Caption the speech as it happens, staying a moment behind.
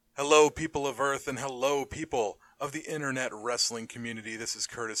Hello, people of Earth, and hello, people of the internet wrestling community. This is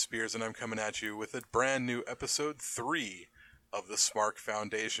Curtis Spears, and I'm coming at you with a brand new episode 3 of the Smark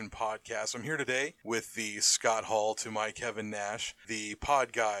Foundation podcast. I'm here today with the Scott Hall to my Kevin Nash, the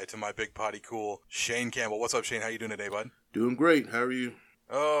pod guy to my big potty cool Shain Campbell. What's up, Shane? How you doing today, bud? Doing great. How are you?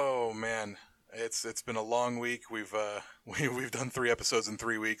 Oh man, it's been a long week. We've done 3 episodes in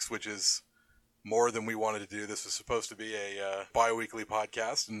 3 weeks, which is more than we wanted to do. This was supposed to be a bi-weekly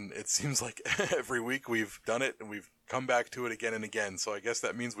podcast, and it seems like every week we've done it, and we've come back to it again and again. So I guess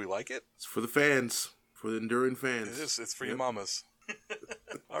that means we like it. It's for the fans, for the enduring fans. It is. It's for your mamas.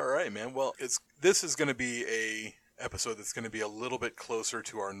 All right, man. Well, this is going to be a episode that's going to be a little bit closer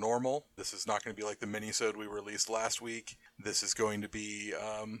to our normal. This is not going to be like the mini-sode we released last week. This is going to be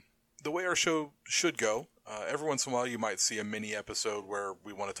the way our show should go. Every once in a while you might see a mini episode where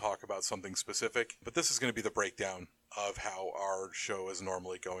we want to talk about something specific, but this is going to be the breakdown of how our show is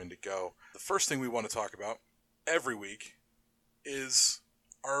normally going to go. The first thing we want to talk about every week is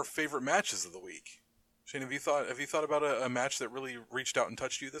our favorite matches of the week. Shane, have you thought about a match that really reached out and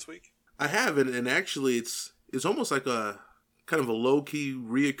touched you this week? I have, and actually it's almost like a kind of a low-key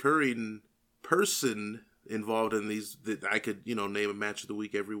reoccurring person involved in these that I could, name a match of the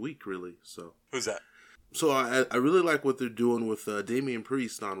week every week, really. So who's that? So I really like what they're doing with Damian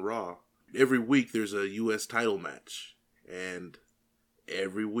Priest on Raw. Every week there's a U.S. title match, and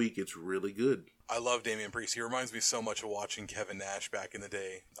every week it's really good. I love Damian Priest. He reminds me so much of watching Kevin Nash back in the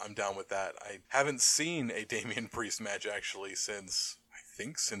day. I'm down with that. I haven't seen a Damian Priest match actually since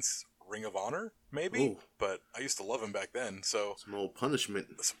Ring of Honor, maybe? Ooh. But I used to love him back then, so... Some old Punishment.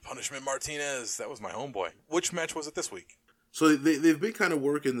 Some Punishment Martinez. That was my homeboy. Which match was it this week? So they've been kind of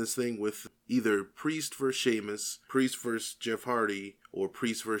working this thing with either Priest versus Sheamus, Priest versus Jeff Hardy, or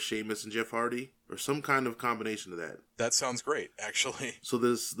Priest versus Sheamus and Jeff Hardy, or some kind of combination of that. That sounds great, actually. So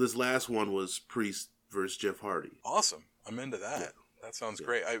this last one was Priest versus Jeff Hardy. Awesome. I'm into that. Yeah. That sounds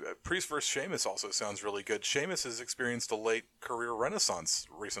great. Priest versus Sheamus also sounds really good. Sheamus has experienced a late career renaissance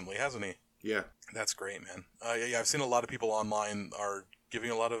recently, hasn't he? Yeah. That's great, man. Yeah, I've seen a lot of people online are giving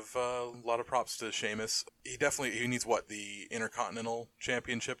a lot of props to Sheamus. He needs the Intercontinental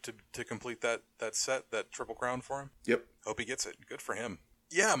Championship to complete that Triple Crown for him. Yep. Hope he gets it. Good for him.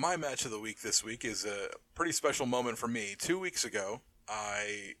 Yeah, my match of the week this week is a pretty special moment for me. 2 weeks ago,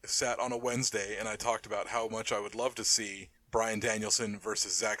 I sat on a Wednesday and I talked about how much I would love to see Bryan Danielson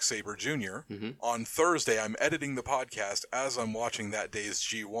versus Zack Sabre Jr. Mm-hmm. On Thursday, I'm editing the podcast as I'm watching that day's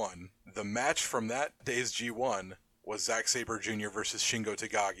G1. The match from that day's G1 was Zack Sabre Jr. versus Shingo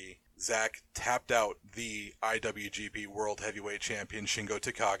Takagi. Zack tapped out the IWGP World Heavyweight Champion Shingo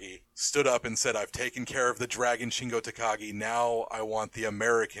Takagi, stood up and said, "I've taken care of the Dragon Shingo Takagi, now I want the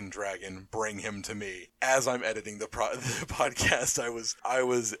American Dragon, bring him to me." As I'm editing the podcast, I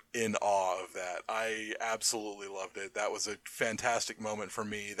was in awe of that. I absolutely loved it. That was a fantastic moment for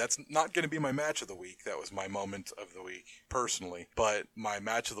me. That's not going to be my match of the week. That was my moment of the week, personally. But my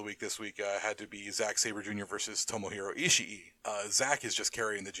match of the week this week had to be Zack Sabre Jr. versus Tomohiro Ishii. Zack is just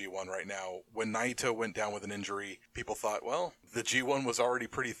carrying the G1 right now. When Naito went down with an injury, people thought, well, the G1 was already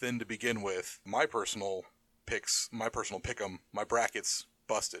pretty thin to begin with. My personal pick'em, my brackets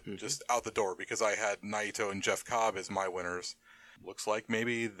busted just out the door because I had Naito and Jeff Cobb as my winners. Looks like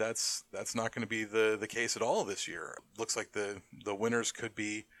maybe that's not going to be the case at all this year. Looks like the winners could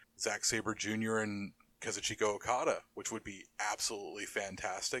be Zack Sabre Jr. and Kazuchika Okada, which would be absolutely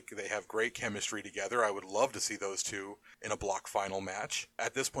fantastic. They have great chemistry together. I would love to see those two in a block final match.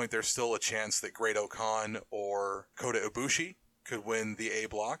 At this point, there's still a chance that Great Okan or Kota Ibushi could win the A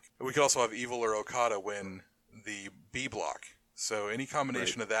block. We could also have Evil or Okada win the B block. So any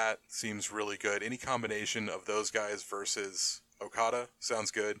combination of that seems really good. Any combination of those guys versus Okada sounds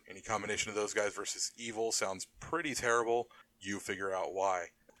good. Any combination of those guys versus Evil sounds pretty terrible. You figure out why.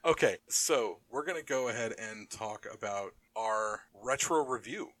 Okay, so we're going to go ahead and talk about our retro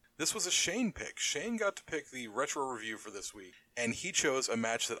review. This was a Shain pick. Shain got to pick the retro review for this week, and he chose a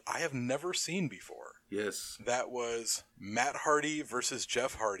match that I have never seen before. Yes. That was Matt Hardy versus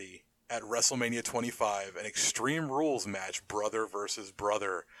Jeff Hardy at WrestleMania 25, an Extreme Rules match, brother versus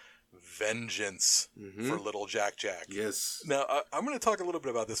brother. Vengeance for little Jack. Yes. Now, I'm going to talk a little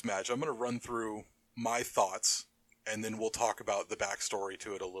bit about this match. I'm going to run through my thoughts, and then we'll talk about the backstory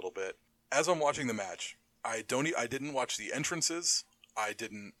to it a little bit. As I'm watching the match, I didn't watch the entrances. I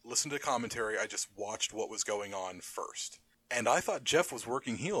didn't listen to commentary. I just watched what was going on first. And I thought Jeff was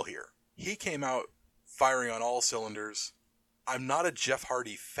working heel here. He came out firing on all cylinders. I'm not a Jeff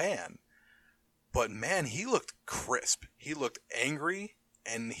Hardy fan, but man, he looked crisp. He looked angry,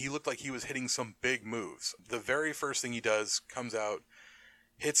 and he looked like he was hitting some big moves. The very first thing he does, comes out,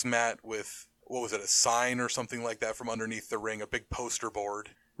 hits Matt with, what was it, a sign or something like that from underneath the ring, a big poster board.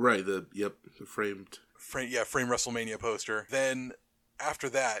 Right, the framed. Frame WrestleMania poster. Then after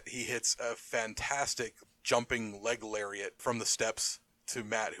that, he hits a fantastic jumping leg lariat from the steps to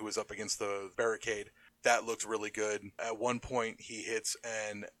Matt, who was up against the barricade. That looked really good. At one point, he hits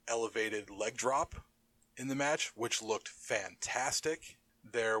an elevated leg drop in the match, which looked fantastic.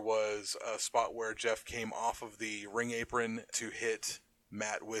 There was a spot where Jeff came off of the ring apron to hit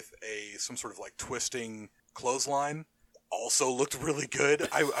Matt with some sort of like twisting clothesline. Also looked really good.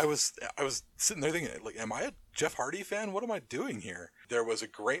 I was sitting there thinking, like, am I a Jeff Hardy fan? What am I doing here? There was a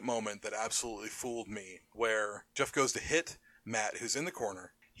great moment that absolutely fooled me where Jeff goes to hit Matt, who's in the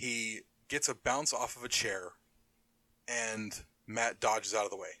corner. He gets a bounce off of a chair, and Matt dodges out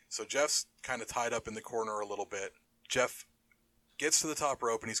of the way. So Jeff's kind of tied up in the corner a little bit. Jeff gets to the top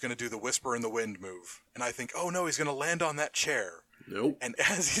rope, and he's going to do the Whisper in the Wind move. And I think, oh no, he's going to land on that chair. Nope. And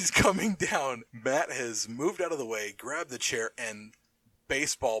as he's coming down, Matt has moved out of the way, grabbed the chair, and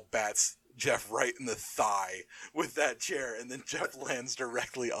baseball bats Jeff right in the thigh with that chair, and then Jeff lands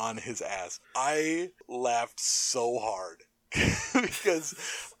directly on his ass. I laughed so hard because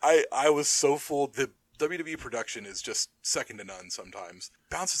I was so fooled. The WWE production is just second to none sometimes.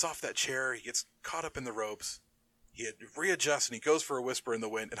 Bounces off that chair, he gets caught up in the ropes. He readjusts and he goes for a Whisper in the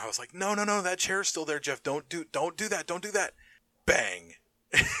Wind, and I was like, no, that chair's still there, Jeff. Don't do that. Bang.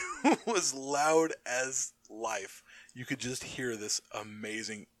 It was loud as life. You could just hear this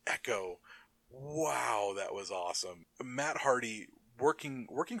amazing echo. Wow, that was awesome. Matt Hardy working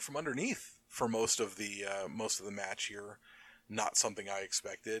from underneath for most of the match here. Not something I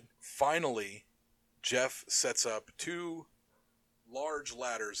expected. Finally, Jeff sets up two large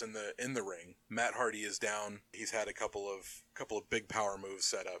ladders in the ring. Matt Hardy is down. He's had a couple of big power moves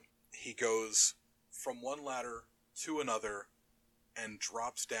set up. He goes from one ladder to another and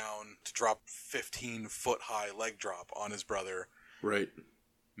drops down to drop 15-foot high leg drop on his brother. Right.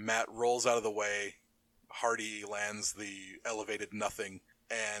 Matt rolls out of the way. Hardy lands the elevated nothing,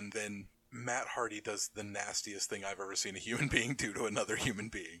 and then Matt Hardy does the nastiest thing I've ever seen a human being do to another human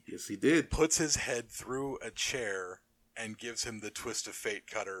being. Yes, he did. Puts his head through a chair and gives him the Twist of Fate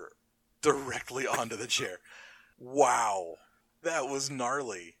cutter directly onto the chair. Wow. That was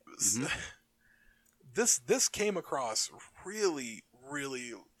gnarly. Mm-hmm. This came across really,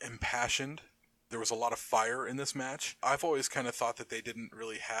 really impassioned. There was a lot of fire in this match. I've always kind of thought that they didn't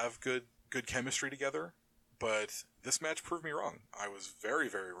really have good chemistry together, but this match proved me wrong. I was very,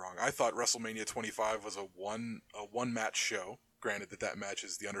 very wrong. I thought WrestleMania 25 was a one match show. Granted that match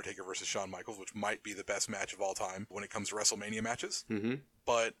is The Undertaker versus Shawn Michaels, which might be the best match of all time when it comes to WrestleMania matches. Mm-hmm.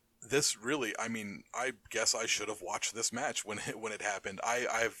 But this really, I mean, I guess I should have watched this match when it happened.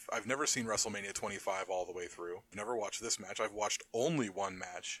 I've never seen WrestleMania 25 all the way through. Never watched this match. I've watched only one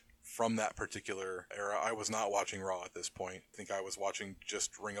match from that particular era. I was not watching Raw at this point. I think I was watching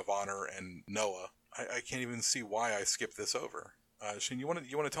just Ring of Honor and Noah. I can't even see why I skipped this over. Shain, you want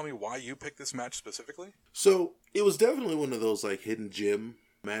to tell me why you picked this match specifically? So it was definitely one of those like hidden gem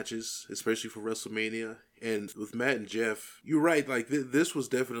matches, especially for WrestleMania. And with Matt and Jeff, you're right. Like this was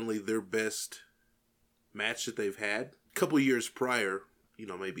definitely their best match that they've had. A couple years prior,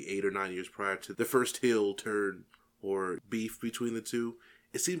 maybe 8 or 9 years prior to the first heel turn or beef between the two,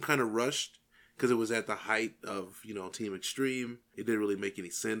 it seemed kind of rushed because it was at the height of Team Extreme. It didn't really make any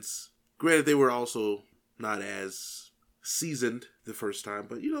sense. Granted, they were also not as seasoned the first time,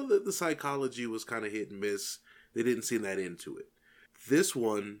 but the psychology was kind of hit and miss. They didn't seem that into it. This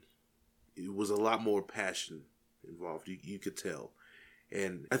one, it was a lot more passion involved. You could tell.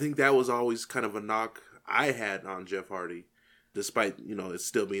 And I think that was always kind of a knock I had on Jeff Hardy, despite, it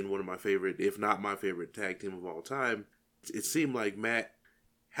still being one of my favorite, if not my favorite tag team of all time. It seemed like Matt,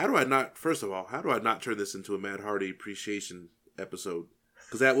 how do I not turn this into a Matt Hardy appreciation episode?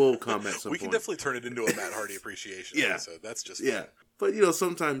 Because that will come at some point. We can definitely turn it into a Matt Hardy appreciation episode. That's just fun. But,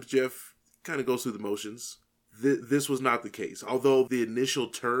 sometimes Jeff kind of goes through the motions. This was not the case. Although the initial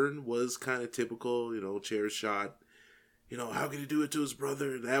turn was kind of typical, chair shot. How could he do it to his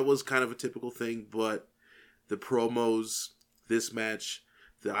brother? That was kind of a typical thing. But the promos, this match,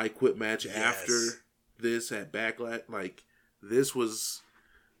 the I Quit match after this at Backlash, like, this was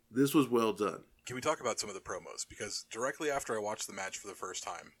well done. Can we talk about some of the promos? Because directly after I watched the match for the first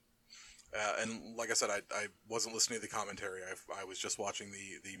time, and like I said, I wasn't listening to the commentary. I was just watching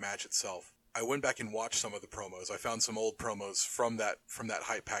the match itself. I went back and watched some of the promos. I found some old promos from that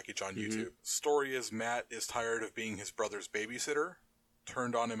hype package on YouTube. Story is Matt is tired of being his brother's babysitter,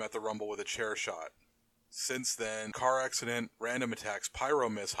 turned on him at the Rumble with a chair shot. Since then, car accident, random attacks, pyro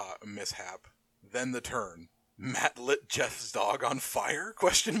mishap, then the turn. Matt lit Jeff's dog on fire?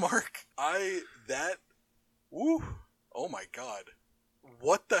 Question mark. Woo. Oh my god.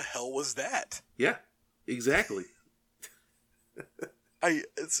 What the hell was that? Yeah, exactly.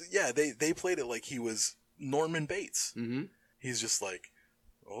 They played it like he was Norman Bates. Mm-hmm. He's just like,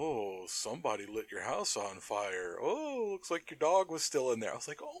 oh, somebody lit your house on fire. Oh, looks like your dog was still in there. I was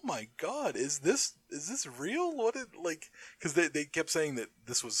like, oh my god, is this real? Because they kept saying that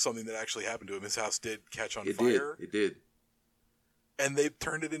this was something that actually happened to him. His house did catch on fire. It did. And they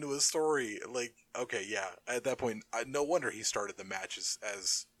turned it into a story. Like, okay, yeah. At that point, no wonder he started the match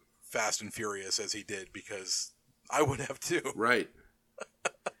as fast and furious as he did, because I would have too. Right.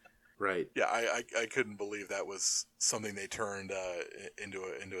 Right. Yeah, I couldn't believe that was something they turned into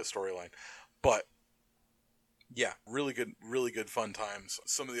a storyline. But yeah, really good fun times.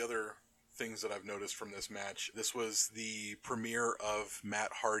 Some of the other things that I've noticed from this match, this was the premiere of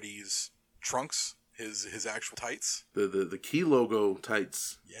Matt Hardy's trunks, his actual tights. The key logo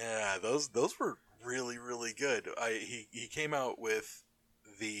tights. Yeah, those were really good. He came out with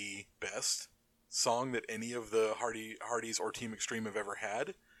the best song that any of the Hardys or Team Extreme have ever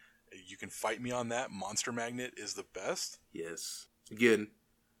had. You can fight me on that. Monster Magnet is the best. Yes. Again,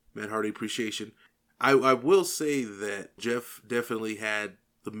 Matt Hardy appreciation. I will say that Jeff definitely had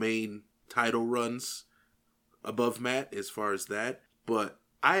the main title runs above Matt as far as that. But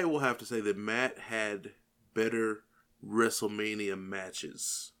I will have to say that Matt had better WrestleMania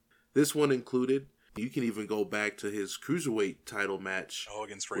matches. This one included. You can even go back to his Cruiserweight title match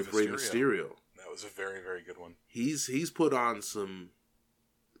against Rey with Rey Mysterio. That was a very, very good one. He's put on some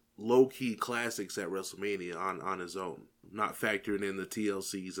low-key classics at WrestleMania on his own. Not factoring in the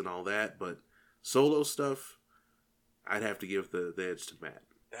TLCs and all that, but solo stuff, I'd have to give the edge to Matt.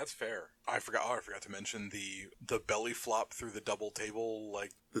 That's fair. I forgot to mention the belly flop through the double table,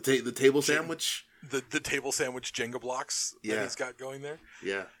 like the table sandwich. The table sandwich Jenga blocks that he's got going there.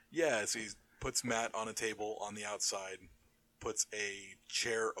 Yeah. Yeah, so he puts Matt on a table on the outside, puts a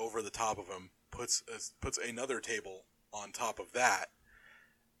chair over the top of him, puts another table on top of that,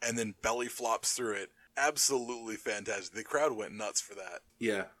 and then belly flops through it. Absolutely fantastic. The crowd went nuts for that.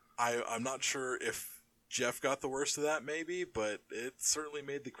 Yeah. I'm not sure if Jeff got the worst of that, maybe, but it certainly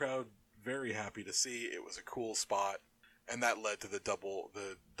made the crowd very happy to see. It was a cool spot, and that led to the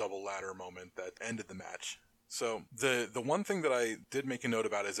double ladder moment that ended the match. So the one thing that I did make a note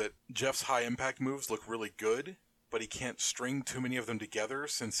about is that Jeff's high impact moves look really good, but he can't string too many of them together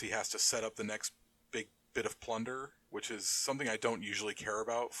since he has to set up the next big bit of plunder, which is something I don't usually care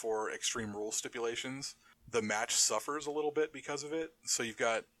about for Extreme Rules stipulations. The match suffers a little bit because of it. So you've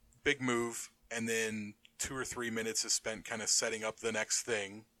got big move, and then 2 or 3 minutes is spent kind of setting up the next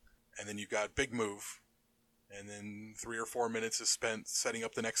thing, and then you've got big move, and then 3 or 4 minutes is spent setting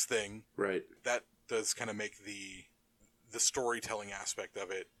up the next thing. Right. That does kind of make the storytelling aspect of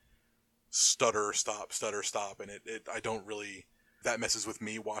it stutter stop, and I don't really, that messes with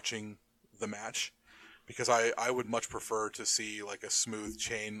me watching the match, because I would much prefer to see like a smooth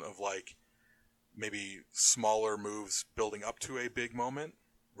chain of like maybe smaller moves building up to a big moment,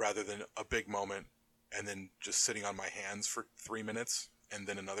 rather than a big moment and then just sitting on my hands for 3 minutes and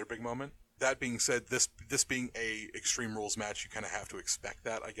then another big moment. That being said, this being a Extreme Rules match, you kind of have to expect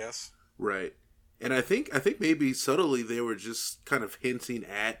that, I guess. Right. And I think maybe subtly they were just kind of hinting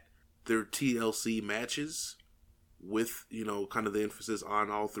at their TLC matches with, kind of the emphasis on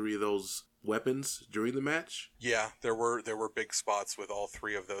all three of those weapons during the match. Yeah, there were big spots with all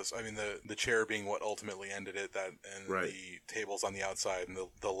three of those. I mean, the chair being what ultimately ended it, and right. The tables on the outside and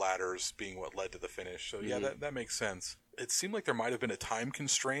the ladders being what led to the finish. So yeah, that makes sense. It seemed like there might have been a time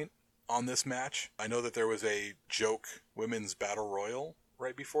constraint on this match. I know that there was a joke women's battle royal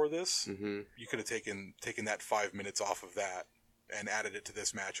right before this. Mm-hmm. You could have taken that 5 minutes off of that and added it to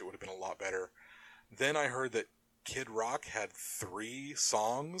this match. It would have been a lot better. Then I heard that Kid Rock had 3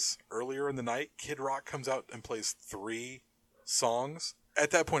 songs earlier in the night. Kid Rock comes out and plays 3 songs.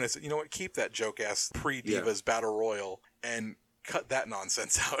 At that point, I said, you know what? Keep that joke-ass pre-Divas Battle Royal and cut that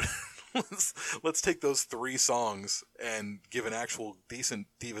nonsense out. Let's take those 3 songs and give an actual decent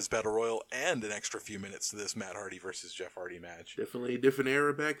Divas Battle Royal and an extra few minutes to this Matt Hardy versus Jeff Hardy match. Definitely a different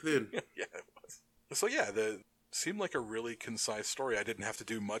era back then. Yeah, it was. So yeah, seemed like a really concise story. I didn't have to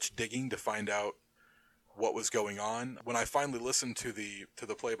do much digging to find out what was going on. When I finally listened to the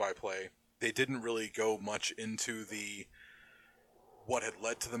play-by-play, they didn't really go much into what had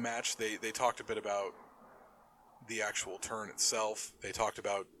led to the match. They talked a bit about the actual turn itself. They talked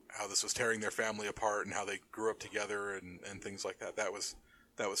about how this was tearing their family apart and how they grew up together and things like that. That was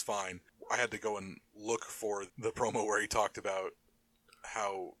fine. I had to go and look for the promo where he talked about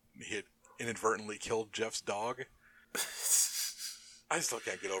how he had inadvertently killed Jeff's dog. I still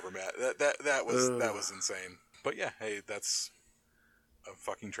can't get over Matt. That was insane. But yeah, hey, that's a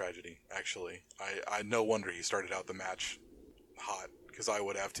fucking tragedy. Actually, I no wonder he started out the match hot, because I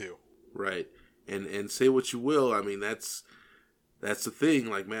would have too. Right, and say what you will. I mean, that's the thing.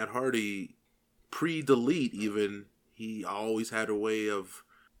 Like Matt Hardy, pre-delete even, he always had a way of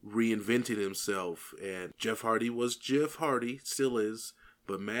reinventing himself. And Jeff Hardy was Jeff Hardy, still is.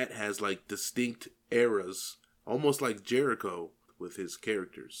 But Matt has like distinct eras, almost like Jericho with his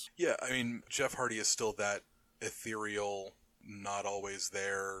characters. Yeah, I mean, Jeff Hardy is still that ethereal, not always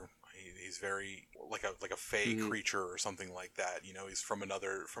there. He's very like a fey creature or something like that. You know, he's from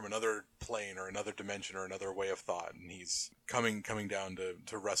another plane or another dimension or another way of thought, and he's coming down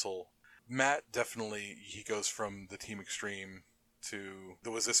to wrestle. Matt definitely, he goes from the Team Extreme to.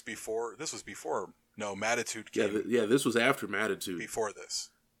 Was this before? This was before. No, Mattitude came. Yeah, this was after Mattitude. Before this.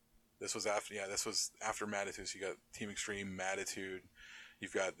 This was after. Yeah, this was after Mattitude. So you got Team Extreme, Mattitude.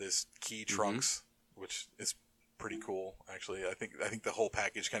 You've got this Key Trunks, which is pretty cool, actually. I think the whole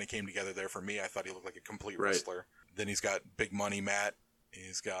package kind of came together there for me. I thought he looked like a complete wrestler. Then he's got Big Money Matt.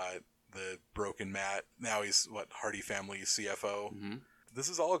 He's got the Broken Matt. Now he's Hardy Family CFO. This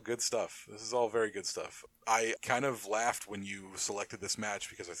is all good stuff. This is all very good stuff. I kind of laughed when you selected this match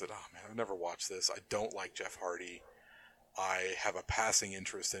because I said, oh man, I've never watched this. I don't like Jeff Hardy. I have a passing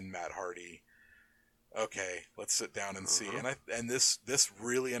interest in Matt Hardy. Okay, let's sit down and see. And this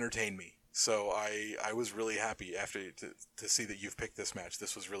really entertained me. So I was really happy after to see that you've picked this match.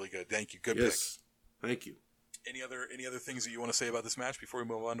 This was really good. Thank you. Good pick. Thank you. Any other things that you want to say about this match before we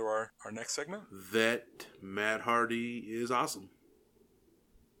move on to our next segment? That Matt Hardy is awesome.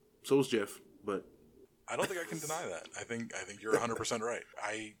 So is Jeff, but I don't think I can deny that. I think you're 100% right.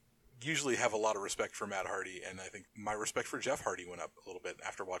 I usually have a lot of respect for Matt Hardy, and I think my respect for Jeff Hardy went up a little bit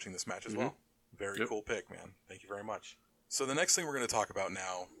after watching this match as well. Very cool pick, man. Thank you very much. So the next thing we're going to talk about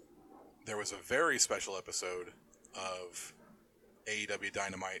now, there was a very special episode of AEW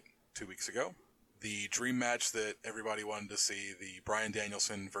Dynamite 2 weeks ago. The dream match that everybody wanted to see, the Bryan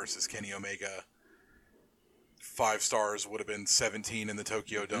Danielson versus Kenny Omega. 5 stars would have been 17 in the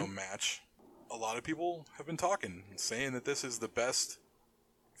Tokyo Dome match. A lot of people have been talking, saying that this is the best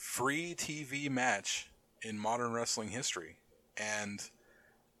free TV match in modern wrestling history. And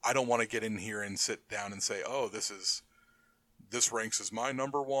I don't want to get in here and sit down and say, oh, this ranks as my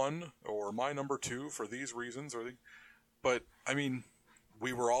number 1 or my number 2 for these reasons. But, I mean,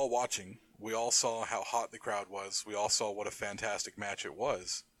 we were all watching. We all saw how hot the crowd was. We all saw what a fantastic match it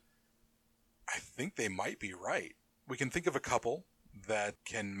was. I think they might be right. We can think of a couple that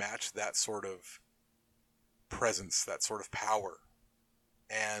can match that sort of presence, that sort of power.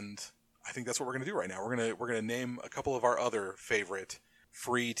 And I think that's what we're going to do right now. We're going to name a couple of our other favorite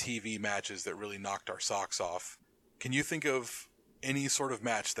free TV matches that really knocked our socks off. Can you think of any sort of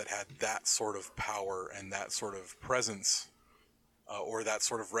match that had that sort of power and that sort of presence or that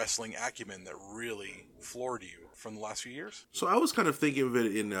sort of wrestling acumen that really floored you from the last few years? So I was kind of thinking of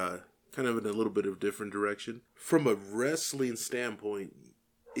it in kind of in a little bit of different direction. From a wrestling standpoint,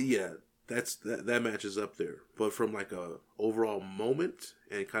 yeah, that match is up there. But from like a overall moment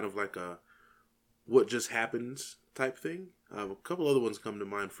and kind of like a what just happened type thing, a couple other ones come to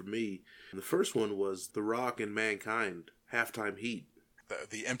mind for me. The first one was The Rock and Mankind halftime heat.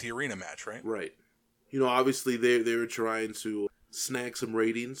 The empty arena match, right? Right. You know, obviously they were trying to snag some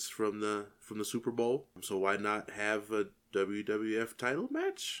ratings from the Super Bowl. So why not have a WWF title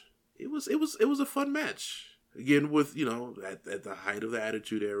match? It was a fun match. Again, with, you know, at the height of the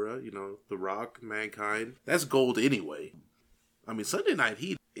Attitude Era, you know, The Rock, Mankind, that's gold anyway. I mean, Sunday Night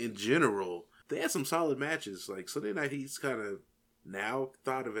Heat in general, they had some solid matches. Like Sunday Night Heat's kind of now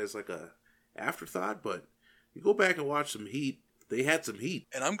thought of as like a afterthought, but you go back and watch some Heat, they had some heat.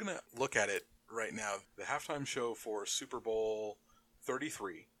 And I'm gonna look at it right now. The halftime show for Super Bowl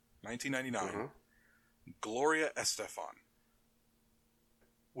 33, 1999, Gloria Estefan.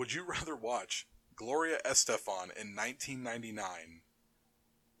 Would you rather watch Gloria Estefan in 1999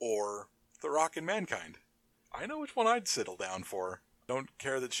 or The Rock and Mankind? I know which one I'd settle down for. Don't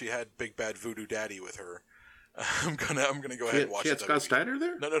care that she had Big Bad Voodoo Daddy with her. I'm gonna go ahead and watch it. She had Scott Steiner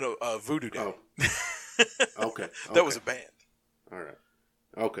there? No. Voodoo Daddy. Oh. Okay. That was a band. All right.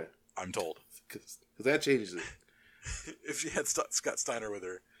 Okay. I'm told. Because that changes it. If she had Scott Steiner with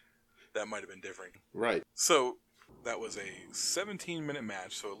her, that might have been different. Right. So that was a 17-minute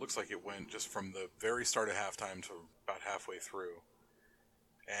match, so it looks like it went just from the very start of halftime to about halfway through.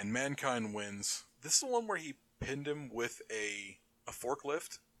 And Mankind wins. This is the one where he pinned him with a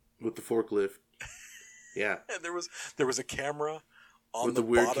forklift? With the forklift. Yeah. And there was a camera on with the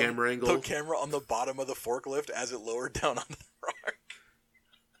weird bottom, camera angle. the camera on the bottom of the forklift as it lowered down on the rock.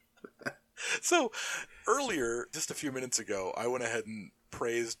 So earlier, just a few minutes ago, I went ahead and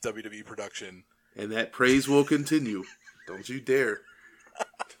praised WWE production. And that praise will continue. Don't you dare.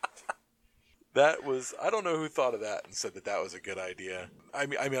 That was, I don't know who thought of that and said that that was a good idea. I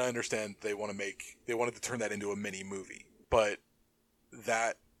mean, I understand they wanted to turn that into a mini movie, but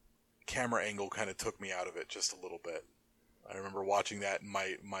that camera angle kind of took me out of it just a little bit. I remember watching that in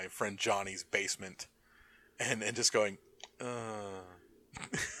my friend Johnny's basement and just going, I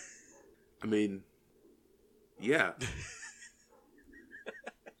mean, yeah.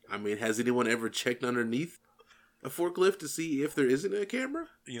 I mean, has anyone ever checked underneath a forklift to see if there isn't a camera?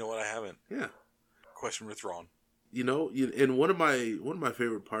 You know what? I haven't. Yeah. Question withdrawn. You know, and one of my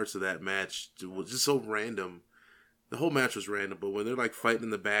favorite parts of that match was just so random. The whole match was random, but when they're like fighting in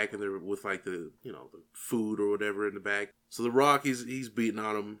the back and they're with like the the food or whatever in the back. So the Rock he's beating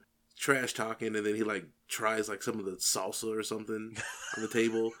on him, trash talking, and then he like tries like some of the salsa or something on the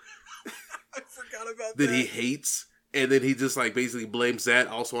table. I forgot about that that. he hates, and then he just like basically blames that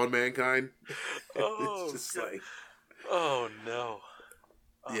also on Mankind. Oh, it's just God. like, oh no.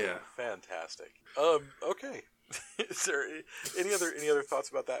 Oh, yeah, fantastic. Okay. Is there any other thoughts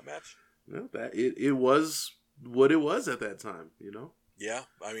about that match? No, that it was what it was at that time, Yeah,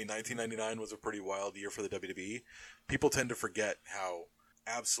 I mean, 1999 was a pretty wild year for the WWE. People tend to forget how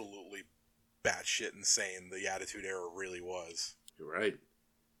absolutely batshit insane the Attitude Era really was. You're right.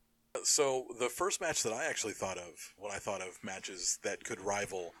 So the first match that I actually thought of when I thought of matches that could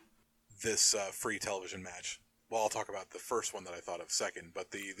rival this free television match, well, I'll talk about the first one that I thought of second,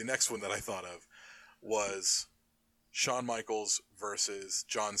 but the next one that I thought of was Shawn Michaels versus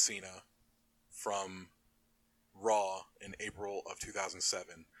John Cena from Raw in April of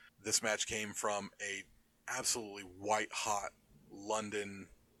 2007. This match came from a absolutely white-hot London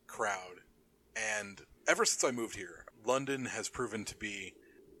crowd, and ever since I moved here, London has proven to be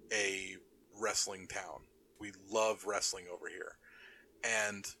a wrestling town. We love wrestling over here,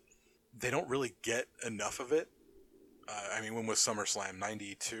 and they don't really get enough of it. I mean, when was SummerSlam?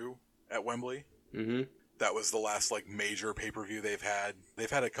 92 at Wembley? Mm-hmm. That was the last major pay-per-view they've had. They've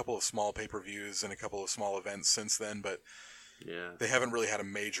had a couple of small pay-per-views and a couple of small events since then, but yeah, they haven't really had a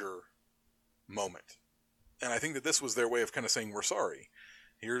major moment. And I think that this was their way of kind of saying, we're sorry.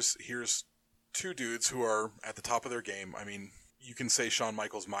 Here's two dudes who are at the top of their game. I mean, you can say Shawn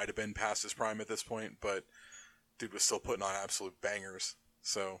Michaels might have been past his prime at this point, but dude was still putting on absolute bangers.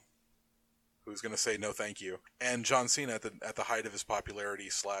 So who's going to say no thank you? And John Cena at the height of his popularity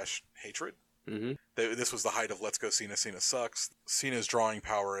 / hatred. Mm-hmm. This was the height of Let's Go Cena, Cena sucks. Cena's drawing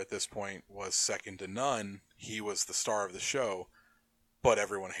power at this point was second to none. He was the star of the show, but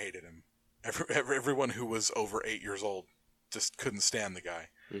everyone hated him. Everyone who was over 8 years old just couldn't stand the guy.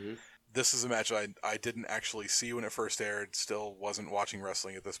 Mm-hmm. This is a match I didn't actually see when it first aired. Still wasn't watching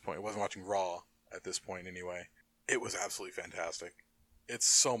wrestling at this point. I wasn't watching Raw at this point anyway. It was absolutely fantastic. It's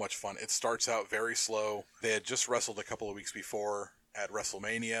so much fun. It starts out very slow. They had just wrestled a couple of weeks before at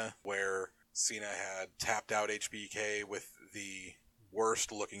WrestleMania, where Cena had tapped out HBK with the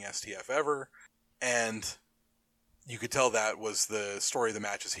worst looking STF ever. And you could tell that was the story of the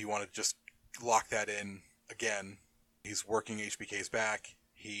match, is he wanted to just lock that in again. He's working HBK's back.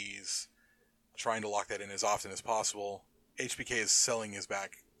 He's trying to lock that in as often as possible. HBK is selling his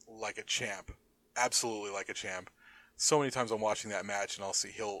back like a champ. Absolutely like a champ. So many times I'm watching that match and I'll see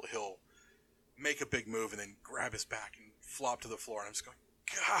he'll make a big move and then grab his back and flop to the floor, and I'm just going,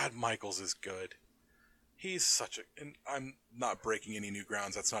 God, Michaels is good. He's such a... And I'm not breaking any new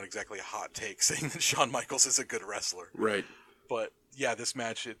grounds. That's not exactly a hot take, saying that Shawn Michaels is a good wrestler. Right. But yeah, this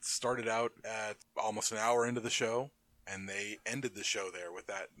match, it started out at almost an hour into the show, and they ended the show there with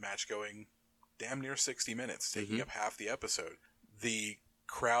that match going damn near 60 minutes, taking up half the episode. The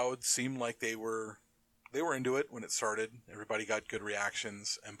crowd seemed like they were into it when it started. Everybody got good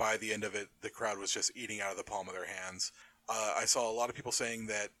reactions, and by the end of it, the crowd was just eating out of the palm of their hands. I saw a lot of people saying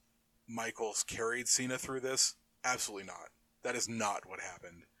that Michaels carried Cena through this. Absolutely not. That is not what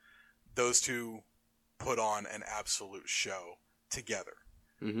happened. Those two put on an absolute show together.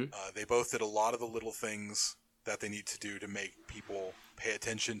 Mm-hmm. They both did a lot of the little things that they need to do to make people pay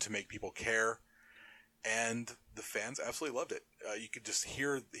attention, to make people care, and the fans absolutely loved it. You could just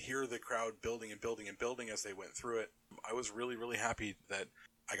hear the crowd building and building and building as they went through it. I was really, really happy that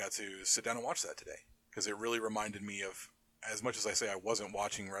I got to sit down and watch that today, because it really reminded me of, as much as I say I wasn't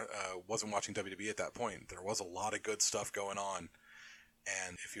watching WWE at that point, there was a lot of good stuff going on.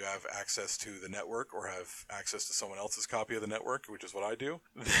 And if you have access to the network, or have access to someone else's copy of the network, which is what I do,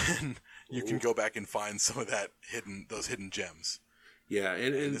 then you can go back and find some of those hidden gems. Yeah,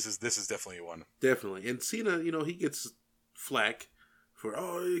 and this is definitely one. Definitely. And Cena, he gets flack for,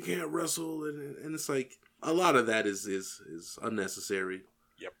 oh, you can't wrestle, and it's like a lot of that is unnecessary.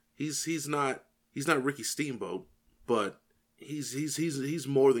 Yep. He's not Ricky Steamboat, but he's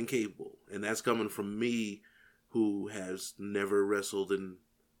more than capable, and that's coming from me, who has never wrestled in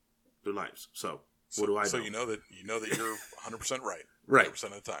their lives. So what do I know? So you know that you're 100% right. Right. 100%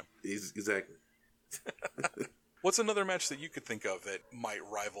 of the time. Exactly. What's another match that you could think of that might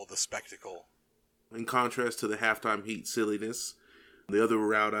rival the spectacle? In contrast to the halftime heat silliness, the other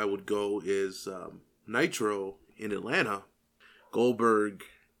route I would go is Nitro in Atlanta, Goldberg,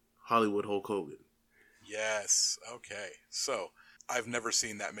 Hollywood Hulk Hogan. Yes. Okay. So I've never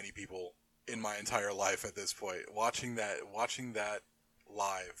seen that many people in my entire life at this point. Watching that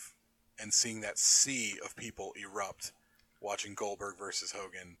live and seeing that sea of people erupt, watching Goldberg versus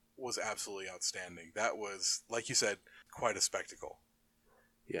Hogan was absolutely outstanding. That was, like you said, quite a spectacle.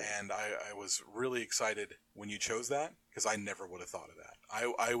 Yeah. And I was really excited when you chose that, because I never would have thought of that.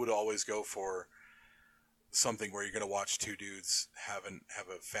 I would always go for something where you're going to watch two dudes have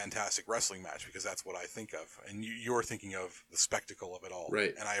a fantastic wrestling match, because that's what I think of. And you're thinking of the spectacle of it all.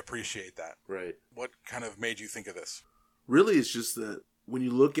 Right. And I appreciate that. Right. What kind of made you think of this? Really, it's just that when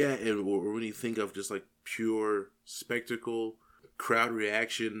you look at it, or when you think of just like pure spectacle, crowd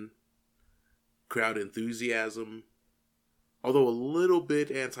reaction, crowd enthusiasm, although a little bit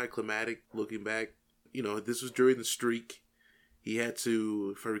anticlimactic looking back, this was during the streak. He had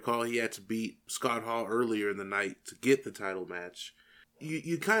to, if I recall, beat Scott Hall earlier in the night to get the title match.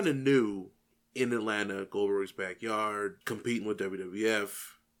 You kind of knew in Atlanta, Goldberg's backyard, competing with WWF,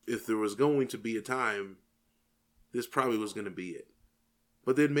 if there was going to be a time, this probably was going to be it.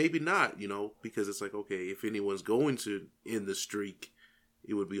 But then maybe not, because it's like, okay, if anyone's going to end the streak,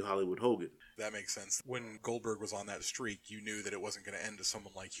 it would be Hollywood Hogan. That makes sense. When Goldberg was on that streak, you knew that it wasn't going to end to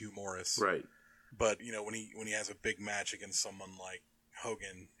someone like Hugh Morris. Right. But, when he has a big match against someone like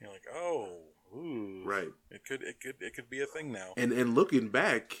Hogan, you're like, oh, ooh. Right. It could be a thing now. And looking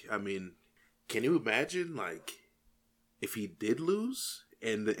back, I mean, can you imagine, like, if he did lose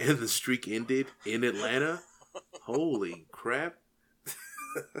and the streak ended in Atlanta? Holy crap.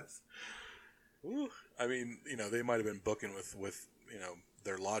 I mean, they might have been booking with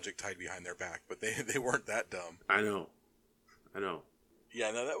their logic tied behind their back, but they weren't that dumb. I know.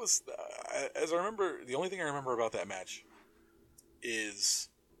 Yeah, no, that was, as I remember, the only thing I remember about that match is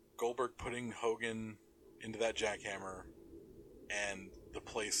Goldberg putting Hogan into that jackhammer and the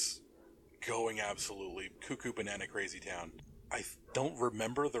place going absolutely cuckoo banana crazy town. I don't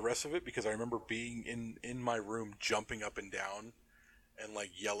remember the rest of it, because I remember being in my room jumping up and down and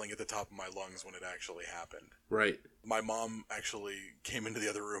like yelling at the top of my lungs when it actually happened. Right. My mom actually came into the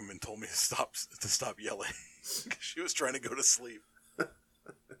other room and told me to stop yelling. She was trying to go to sleep.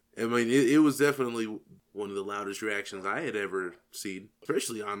 I mean, it was definitely one of the loudest reactions I had ever seen,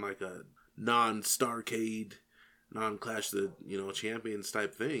 especially on like a non-Starcade, non-Clash of the Champions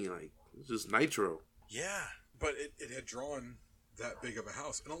type thing. Like, it's just Nitro. Yeah, but it had drawn that big of a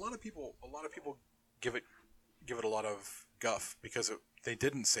house, and a lot of people give it a lot of guff because they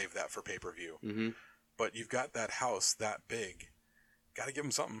didn't save that for pay-per-view. Mm-hmm. But you've got that house that big, got to give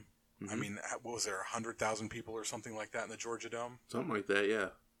them something. Mm-hmm. I mean, what was there, 100,000 people or something like that in the Georgia Dome? Something like that, yeah.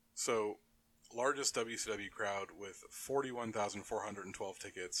 So, largest WCW crowd with 41,412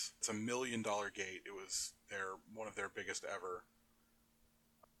 tickets. It's $1 million gate. It was one of their biggest ever.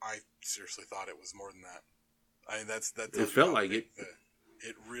 I seriously thought it was more than that. I mean, that's it felt like it.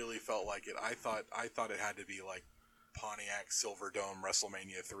 It really felt like it. I thought it had to be like Pontiac Silverdome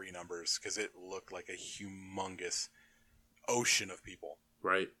WrestleMania 3 numbers, because it looked like a humongous ocean of people.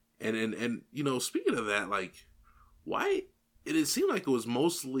 Right. And speaking of that, like, why? It seemed like it was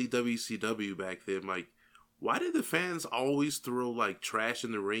mostly WCW back then. Like, why did the fans always throw like trash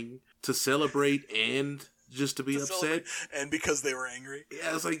in the ring to celebrate and just to be upset? And because they were angry?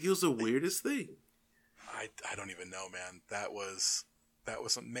 Yeah, it's like, it was the weirdest thing. I don't even know, man. That was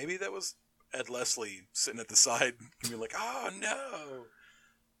maybe that was Ed Leslie sitting at the side and be like, oh no,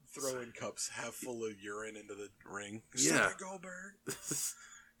 throwing cups half full of urine into the ring. Yeah, Goldberg,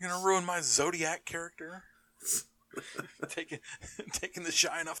 you're gonna ruin my Zodiac character. taking the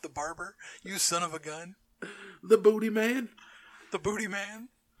shine off the barber, you son of a gun. The booty man.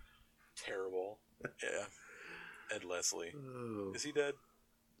 Terrible. Yeah, Ed Leslie. Oh. Is he dead?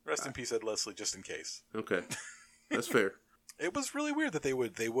 Rest in peace, Ed Leslie, just in case. Okay, that's fair. It was really weird that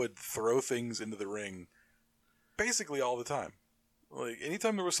they would throw things into the ring basically all the time. Like,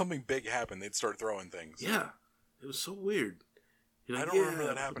 anytime there was something big happen, they'd start throwing things. Yeah, it was so weird. You're I like, don't remember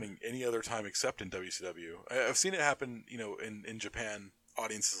that happening any other time except in WCW. I've seen it happen, in Japan.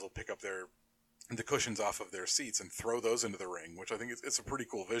 Audiences will pick up the cushions off of their seats and throw those into the ring, which I think it's a pretty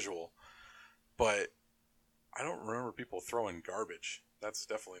cool visual. But I don't remember people throwing garbage. That's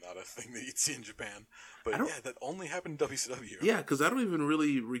definitely not a thing that you'd see in Japan. But yeah, that only happened in WCW. Yeah, because I don't even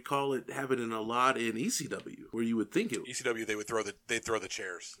really recall it happening a lot in ECW, where you would think it. ECW, they'd throw the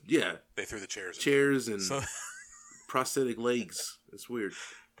chairs. Yeah, they threw the chairs. And prosthetic legs. It's weird.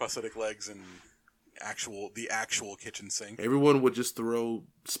 Prosthetic legs and the actual kitchen sink. Everyone would just throw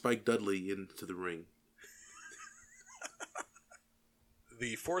Spike Dudley into the ring.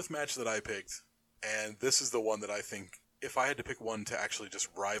 The fourth match that I picked, and this is the one that I think, if I had to pick one to actually just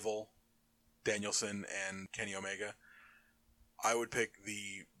rival Danielson and Kenny Omega, I would pick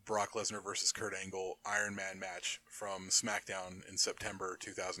the Brock Lesnar versus Kurt Angle Iron Man match from SmackDown in September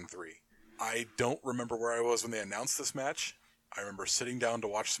 2003. I don't remember where I was when they announced this match. I remember sitting down to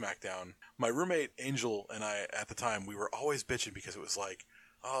watch SmackDown. My roommate Angel and I, at the time, we were always bitching because it was like,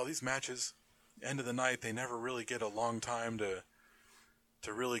 oh, these matches, end of the night, they never really get a long time to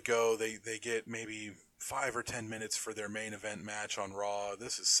really go. They get maybe 5 or 10 minutes for their main event match on Raw.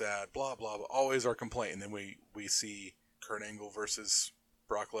 This is sad, blah, blah, blah. Always our complaint. And then we see Kurt Angle versus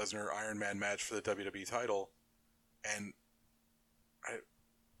Brock Lesnar Iron Man match for the WWE title. And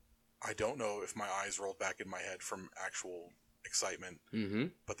I don't know if my eyes rolled back in my head from actual excitement,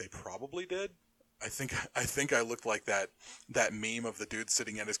 but they probably did. I think I looked like that meme of the dude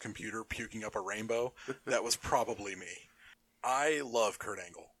sitting at his computer puking up a rainbow. That was probably me. I love Kurt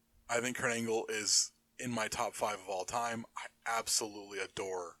Angle. I think Kurt Angle is in my top 5 of all time. I absolutely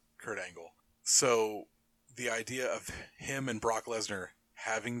adore Kurt Angle. So the idea of him and Brock Lesnar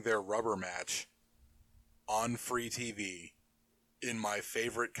having their rubber match on free TV in my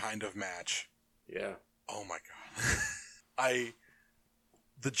favorite kind of match. Yeah. Oh my God.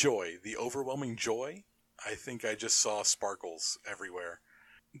 The overwhelming joy, I think I just saw sparkles everywhere.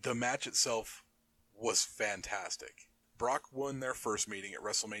 The match itself was fantastic. Brock won their first meeting at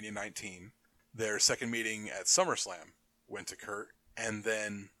WrestleMania 19. Their second meeting at SummerSlam went to Kurt. And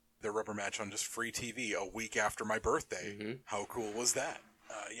then their rubber match on just free TV a week after my birthday. How cool was that?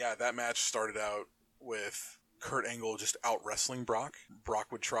 That match started out with Kurt Angle just out wrestling Brock.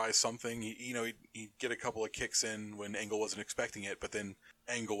 Brock would try something. He'd get a couple of kicks in when Angle wasn't expecting it, but then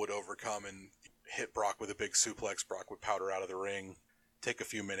Angle would overcome and hit Brock with a big suplex. Brock would powder out of the ring, take a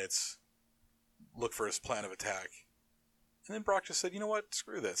few minutes, look for his plan of attack. And then Brock just said, you know what,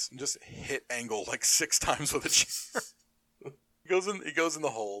 screw this, and just hit Angle like 6 times with a chair. He goes in the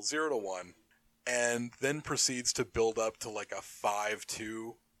hole, 0-1, and then proceeds to build up to like a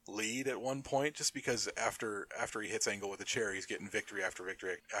 5-2 lead at one point, just because after he hits Angle with a chair, he's getting victory after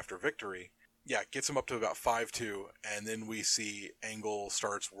victory after victory. Yeah, gets him up to about 5-2, and then we see Angle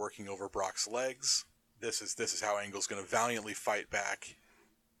starts working over Brock's legs. This is how Angle's going to valiantly fight back.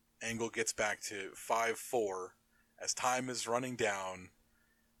 Angle gets back to 5-4. As time is running down,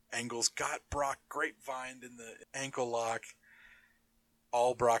 Angle's got Brock grapevined in the ankle lock.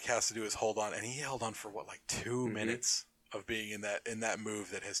 All Brock has to do is hold on, and he held on for 2 minutes of being in that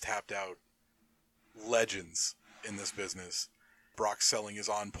move that has tapped out legends in this business. Brock's selling is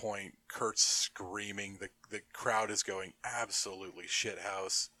on point. Kurt's screaming. The crowd is going absolutely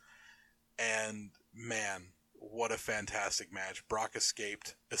shithouse. And man, what a fantastic match. Brock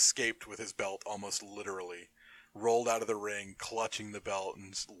escaped with his belt almost literally. Rolled out of the ring, clutching the belt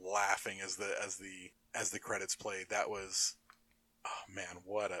and just laughing as the credits played. That was, oh man,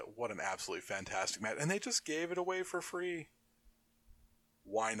 what an absolutely fantastic match. And they just gave it away for free.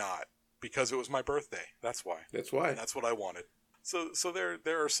 Why not? Because it was my birthday. That's why. That's why. That's what I wanted. So there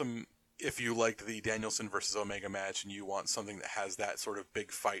are some, if you liked the Danielson versus Omega match and you want something that has that sort of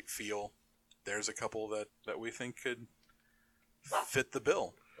big fight feel, there's a couple that we think could fit the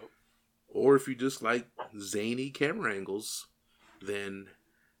bill. Or if you just like zany camera angles, then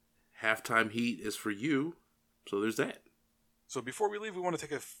Halftime Heat is for you. So there's that. So before we leave, we want to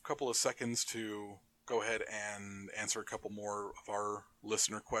take a couple of seconds to go ahead and answer a couple more of our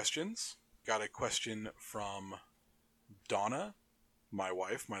listener questions. Got a question from Donna, my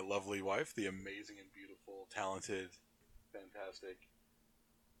wife, my lovely wife, the amazing and beautiful, talented, fantastic.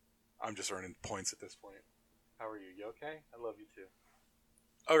 I'm just earning points at this point. How are you? You okay? I love you too.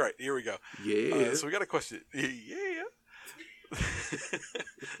 All right, here we go. Yeah. So we got a question. Yeah.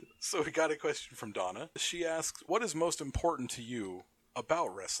 So we got a question from Donna. She asks, what is most important to you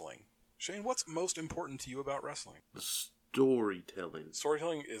about wrestling? Shane, what's most important to you about wrestling? Storytelling.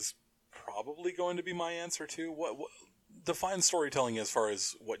 Storytelling is probably going to be my answer too. What define storytelling as far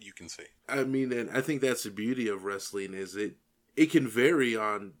as what you can see? I mean, and I think that's the beauty of wrestling is it it can vary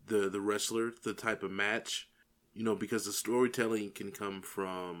on the wrestler, the type of match, because the storytelling can come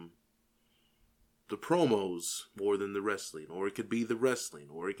from the promos more than the wrestling, or it could be the wrestling,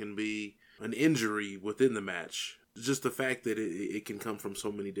 or it can be an injury within the match. Just the fact that it can come from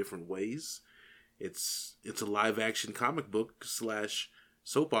so many different ways. It's a live action comic book /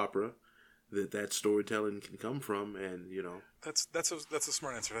 soap opera that storytelling can come from, and that's a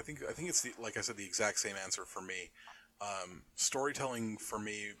smart answer. I think it's like I said, the exact same answer for me. Storytelling for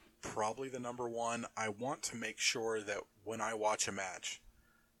me, probably the number one. I want to make sure that when I watch a match,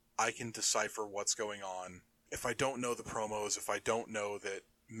 I can decipher what's going on. If I don't know the promos, if I don't know that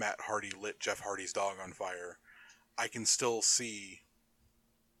Matt Hardy lit Jeff Hardy's dog on fire, I can still see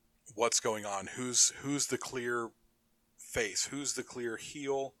what's going on. Who's the clear face? Who's the clear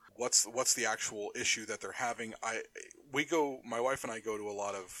heel? What's the actual issue that they're having? My wife and I go to a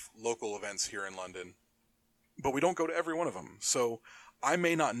lot of local events here in London, but we don't go to every one of them. So I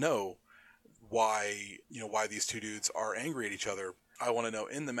may not know why these two dudes are angry at each other. I want to know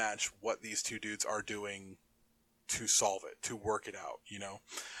in the match what these two dudes are doing to solve it, to work it out,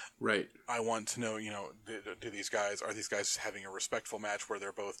 Right. I want to know, are these guys having a respectful match where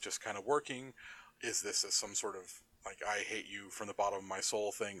they're both just kind of working? Is this some sort of, like, I hate you from the bottom of my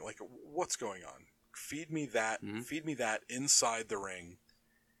soul thing? Like, what's going on? Feed me that inside the ring,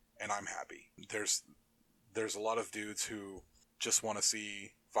 and I'm happy. There's a lot of dudes who just want to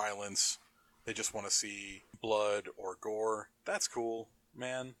see violence. They just want to see blood or gore. That's cool,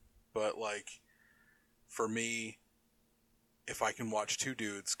 man. But, like, for me, if I can watch two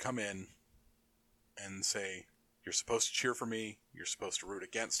dudes come in and say, you're supposed to cheer for me, you're supposed to root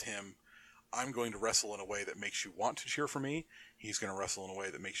against him, I'm going to wrestle in a way that makes you want to cheer for me, he's going to wrestle in a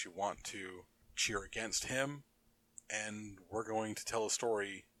way that makes you want to cheer against him, and we're going to tell a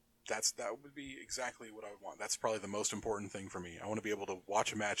story. That would be exactly what I would want. That's probably the most important thing for me. I want to be able to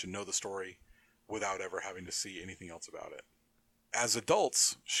watch a match and know the story without ever having to see anything else about it. As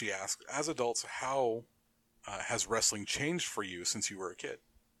adults, she asked, how has wrestling changed for you since you were a kid?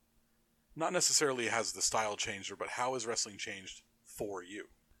 Not necessarily has the style changed, but how has wrestling changed for you?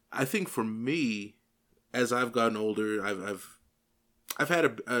 I think for me, as I've gotten older, I've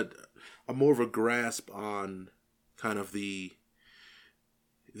had a more of a grasp on kind of the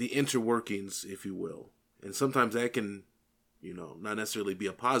interworkings, if you will, and sometimes that can, not necessarily be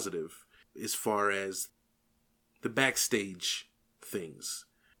a positive as far as the backstage things,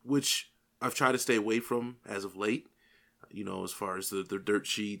 which I've tried to stay away from as of late, as far as the dirt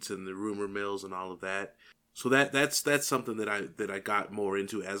sheets and the rumor mills and all of that. So that's something that I got more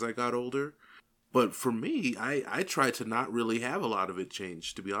into as I got older. But for me, I try to not really have a lot of it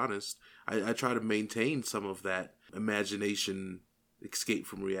change, to be honest. I try to maintain some of that imagination, escape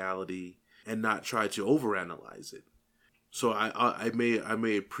from reality, and not try to overanalyze it. So I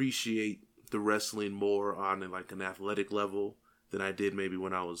may appreciate the wrestling more on like an athletic level than I did maybe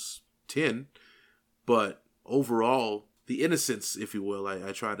when I was 10, but overall, the innocence, if you will,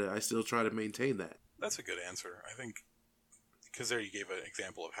 I still try to maintain that. That's a good answer. I think, because there you gave an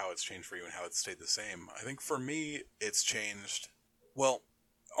example of how it's changed for you and how it's stayed the same. I think for me, it's changed, well,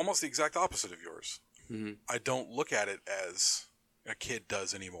 almost the exact opposite of yours. Mm-hmm. I don't look at it as a kid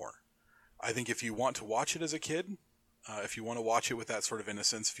does anymore. I think if you want to watch it as a kid, if you want to watch it with that sort of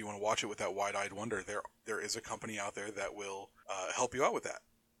innocence, if you want to watch it with that wide-eyed wonder, there is a company out there that will help you out with that.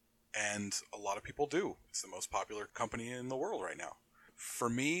 And a lot of people do. It's the most popular company in the world right now. For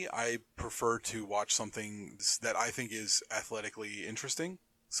me, I prefer to watch something that I think is athletically interesting,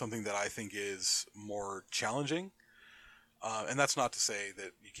 something that I think is more challenging. And that's not to say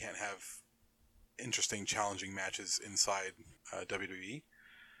that you can't have interesting, challenging matches inside WWE,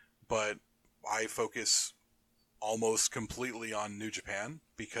 but I focus almost completely on New Japan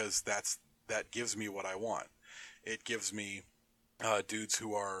because that gives me what I want. It gives me dudes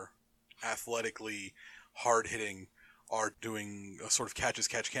who are athletically hard-hitting, are doing a sort of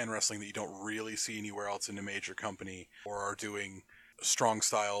catch-as-catch-can wrestling that you don't really see anywhere else in a major company, or are doing strong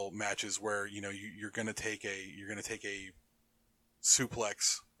style matches where you're going to take a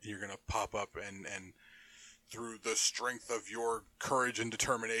suplex, you're going to pop up and through the strength of your courage and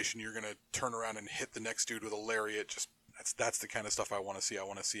determination, you're going to turn around and hit the next dude with a lariat. Just that's the kind of stuff I want to see. I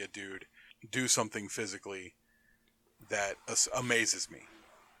want to see a dude do something physically that amazes me.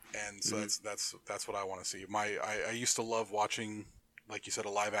 And so that's what I want to see. I used to love watching, like you said, a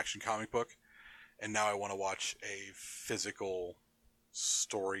live action comic book, and now I want to watch a physical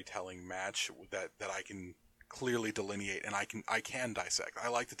storytelling match that I can clearly delineate and I can dissect. I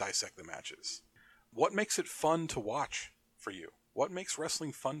like to dissect the matches. What makes it fun to watch for you? What makes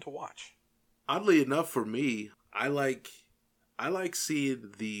wrestling fun to watch? Oddly enough, for me, I like I like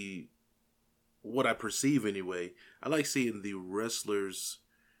seeing what I perceive anyway, I like seeing the wrestlers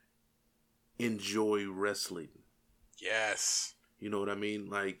enjoy wrestling. Yes. You know what I mean?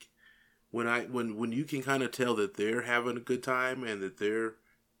 Like, when you can kind of tell that they're having a good time and that they're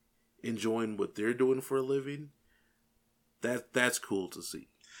enjoying what they're doing for a living, that's cool to see.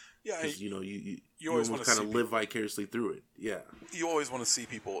 Yeah, you always almost kind of live vicariously through it. Yeah, you always want to see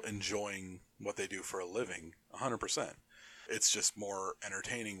people enjoying what they do for a living. 100%. It's just more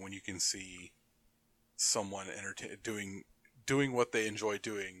entertaining when you can see someone doing what they enjoy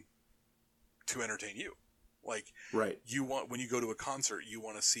doing to entertain you. Like, right. When you go to a concert, you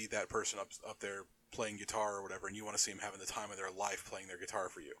want to see that person up there playing guitar or whatever, and you want to see them having the time of their life playing their guitar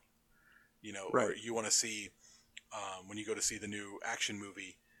for you. You know, right. Or you want to see when you go to see the new action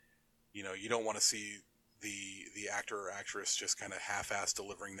movie. You know, you don't want to see the actor or actress just kind of half-ass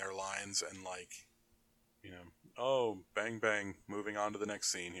delivering their lines and like, you know, oh, bang, bang, moving on to the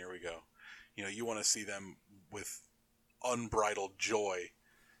next scene, here we go. You know, you want to see them with unbridled joy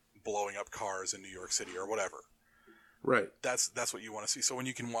blowing up cars in New York City or whatever. Right. That's what you want to see. So when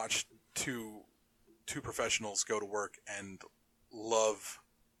you can watch two professionals go to work and love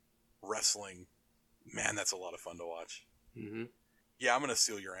wrestling, man, that's a lot of fun to watch. Mm-hmm. Yeah, I'm going to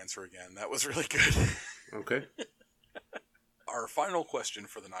steal your answer again. That was really good. Okay. Our final question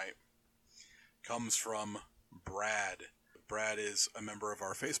for the night comes from Brad. Brad is a member of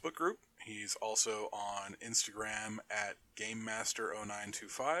our Facebook group. He's also on Instagram at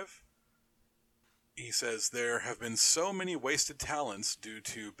GameMaster0925. He says, there have been so many wasted talents due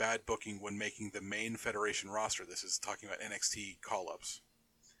to bad booking when making the main Federation roster. This is talking about NXT call-ups.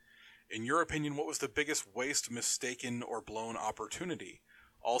 In your opinion, what was the biggest waste, mistaken, or blown opportunity?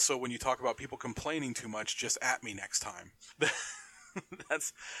 Also, when you talk about people complaining too much, just at me next time.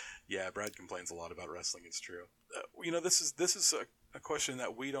 Yeah, Brad complains a lot about wrestling, it's true. You know, this is a question that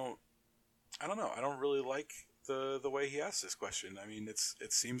I don't know, I don't really like the way he asked this question. I mean,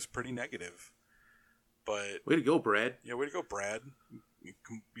 it seems pretty negative. But way to go, Brad. Yeah, way to go, Brad.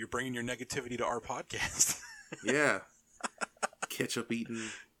 You're bringing your negativity to our podcast. Yeah. Ketchup eating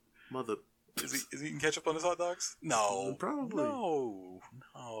mother. Is he eating ketchup on his hot dogs? No. Probably. No,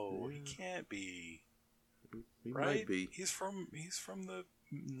 he can't be. He right? might be. He's from the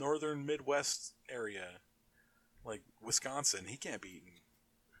northern Midwest area, like Wisconsin. He can't be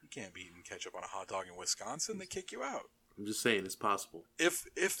eating ketchup on a hot dog in Wisconsin. They kick you out. I'm just saying it's possible. If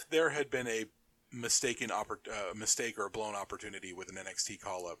there had been a mistake or a blown opportunity with an NXT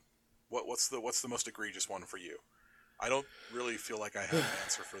call up, what's the most egregious one for you? I don't really feel like I have an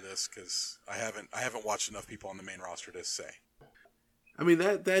answer for this because I haven't watched enough people on the main roster to say. I mean,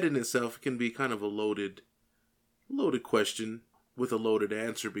 that in itself can be kind of a loaded question with a loaded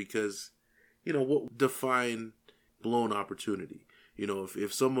answer because, you know, what define blown opportunity? You know,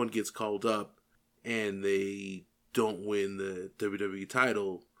 if someone gets called up and they don't win the WWE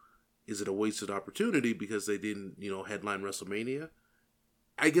title, is it a wasted opportunity because they didn't, you know, headline WrestleMania?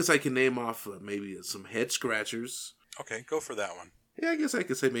 I guess I can name off maybe some head scratchers. Okay, go for that one. Yeah, I guess I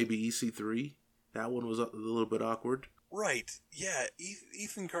could say maybe EC3. That one was a little bit awkward. Right. Yeah,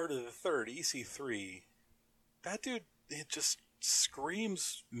 Ethan Carter III, EC3. That dude, it just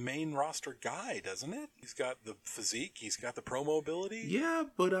screams main roster guy, doesn't it? He's got the physique, he's got the promo ability. Yeah,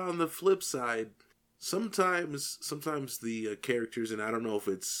 but on the flip side, sometimes the characters, and I don't know if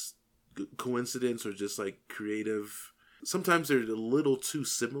it's coincidence or just like creative, sometimes they're a little too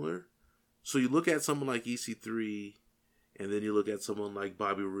similar. So you look at someone like EC3 and then you look at someone like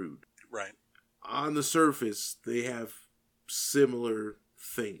Bobby Roode. Right. On the surface, they have similar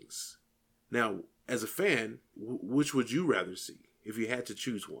things. Now, as a fan, which would you rather see if you had to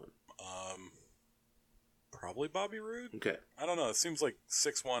choose one? Probably Bobby Roode. Okay. I don't know. It seems like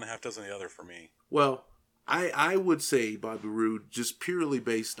 6'1", half dozen the other for me. Well, I would say Bobby Roode just purely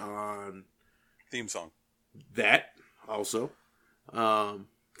based on theme song. That also,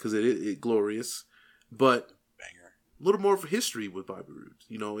 because it glorious, but banger. A little more of history with Bobby Roode.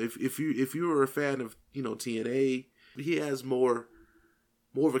 You know, if you were a fan of, you know, TNA, he has more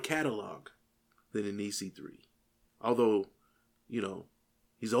of a catalog than an EC3. Although, you know,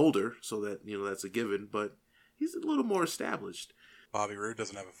 he's older, so that, you know, that's a given, but he's a little more established. Bobby Roode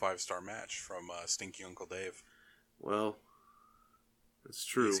doesn't have a 5-star match from Stinky Uncle Dave. Well, that's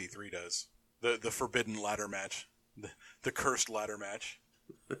true. EC3 does. The forbidden ladder match. The cursed ladder match.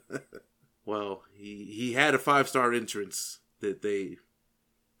 Well, he had a 5-star entrance that they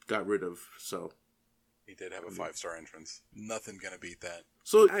got rid of, so. He did have a 5-star entrance. Nothing gonna beat that.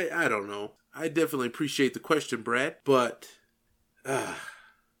 So, I don't know. I definitely appreciate the question, Brad, but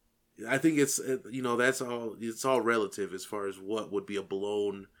I think it's that's all. It's all relative as far as what would be a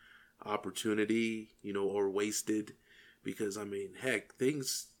blown opportunity, or wasted. Because I mean, heck,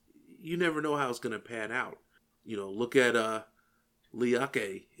 things you never know how it's going to pan out. Look at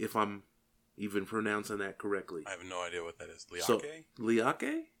Liake, if I'm even pronouncing that correctly. I have no idea what that is. Liake? So,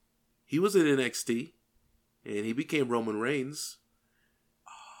 Liake? He was in NXT, and he became Roman Reigns.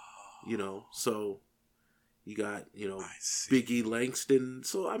 So you got, Big E Langston.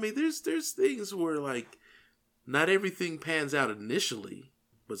 So, I mean, there's things where, like, not everything pans out initially,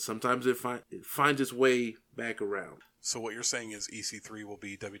 but sometimes it finds its way back around. So what you're saying is EC3 will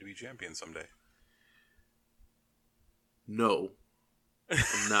be WWE champion someday? No,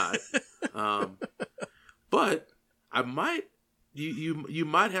 I'm not. But I might. You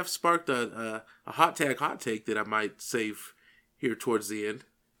might have sparked a hot take that I might save here towards the end.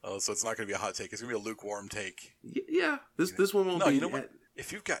 Oh, so it's not going to be a hot take. It's going to be a lukewarm take. Yeah, this one won't be. You know what?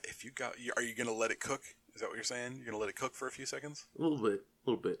 If you've got, are you going to let it cook? Is that what you're saying? You're going to let it cook for a few seconds? A little bit.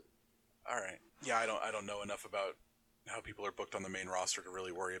 All right. Yeah, I don't know enough about how people are booked on the main roster to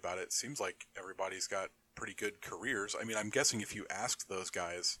really worry about it. It seems like everybody's got pretty good careers. I mean, I'm guessing if you asked those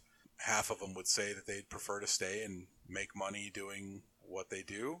guys, half of them would say that they'd prefer to stay and make money doing what they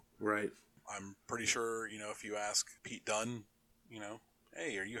do. Right. I'm pretty sure, if you ask Pete Dunne,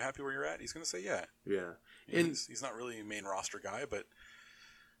 hey, are you happy where you're at? He's going to say yeah. Yeah. And he's not really a main roster guy, but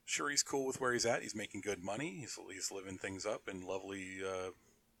sure, he's cool with where he's at. He's making good money. He's living things up in lovely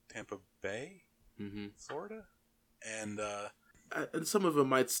Tampa Bay, Florida. And some of it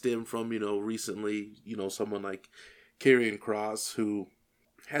might stem from, recently, someone like Karrion Kross, who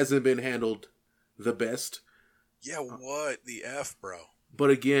hasn't been handled the best. Yeah, what the F, bro? But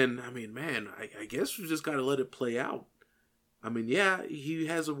again, I mean, man, I guess we just got to let it play out. I mean, yeah, he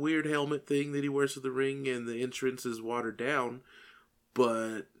has a weird helmet thing that he wears to the ring, and the entrance is watered down.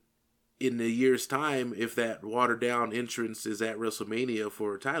 But in a year's time, if that watered down entrance is at WrestleMania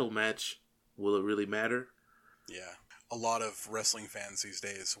for a title match, will it really matter? Yeah. A lot of wrestling fans these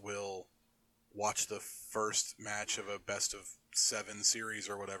days will watch the first match of a best of 7 series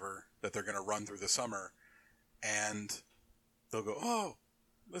or whatever that they're going to run through the summer, and they'll go, oh,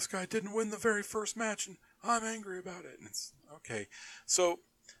 this guy didn't win the very first match, and I'm angry about it. And it's okay. So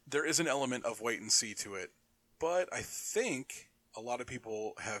there is an element of wait and see to it, but I think a lot of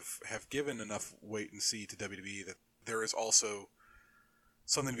people have given enough wait and see to WWE that there is also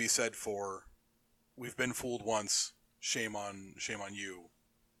something to be said for, we've been fooled once, shame on you.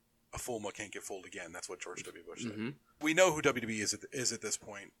 A fool can't get fooled again. That's what George W. Bush said. Mm-hmm. We know who WWE is at this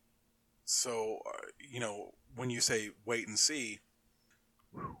point. So, when you say wait and see,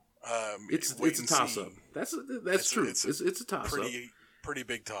 it's a toss-up. That's true. It's a toss-up. Pretty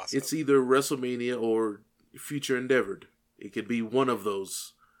big toss-up. It's either WrestleMania or Future Endeavored. It could be one of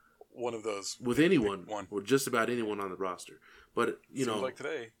those. One of those. With anyone. Or just about anyone on the roster. But, Seems like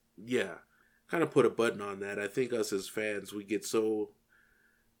today. Yeah. Kind of put a button on that. I think us as fans, we get so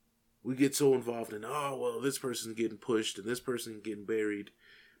involved in, oh, well, this person's getting pushed and this person's getting buried.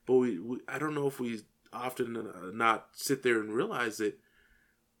 But I don't know if we often not sit there and realize that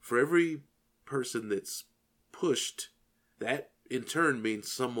for every person that's pushed, that in turn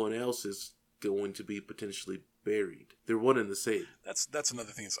means someone else is going to be potentially buried. They're one and the same. That's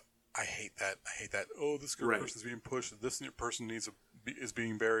another thing. I hate that. Oh, this person's being pushed. This person is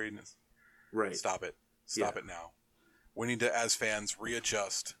being buried. Right. Stop it. Stop it now. We need to, as fans,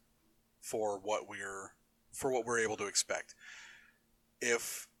 readjust for what we're able to expect.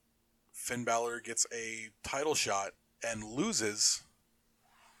 If Finn Balor gets a title shot and loses,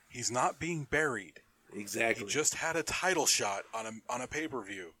 he's not being buried. Exactly. He just had a title shot on a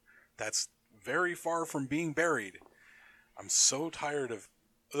pay-per-view. That's very far from being buried. I'm so tired of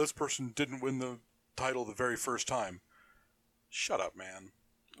this person didn't win the title the very first time. Shut up, man.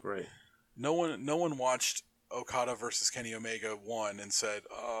 Right. No one watched Okada versus Kenny Omega 1 and said,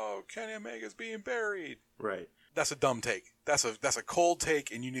 "Oh, Kenny Omega's being buried." Right. That's a dumb take. That's a cold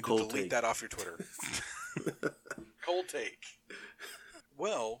take, and you need to delete that off your Twitter. Cold take.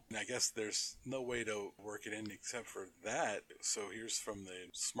 Well, I guess there's no way to work it in except for that. So here's from the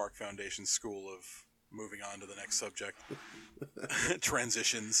Smart Foundation School of moving on to the next subject.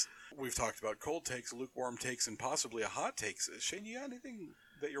 Transitions. We've talked about cold takes, lukewarm takes, and possibly a hot take. Shane, you got anything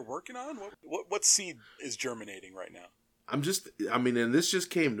that you're working on? What seed is germinating right now? And this just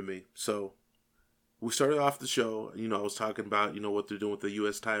came to me. So we started off the show, I was talking about, what they're doing with the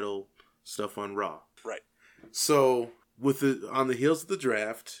U.S. title stuff on Raw. Right. So on the heels of the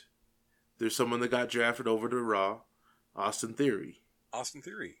draft, there's someone that got drafted over to Raw, Austin Theory. Austin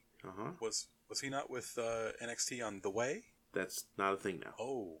Theory. Uh-huh. Was he not with NXT on The Way? That's not a thing now.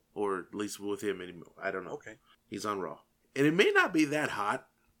 Oh. Or at least with him anymore. I don't know. Okay. He's on Raw. And it may not be that hot,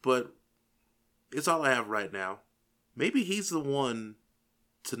 but it's all I have right now. Maybe he's the one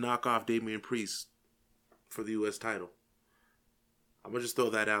to knock off Damian Priest for the U.S. title. I'm going to just throw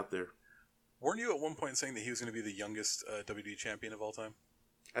that out there. Weren't you at one point saying that he was going to be the youngest WWE champion of all time?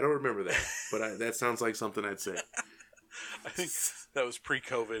 I don't remember that, but that sounds like something I'd say. I think that was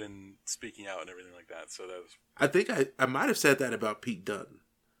pre-COVID and speaking out and everything like that. So that was. I think I might have said that about Pete Dunne.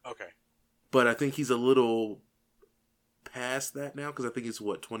 Okay. But I think he's a little past that now because I think he's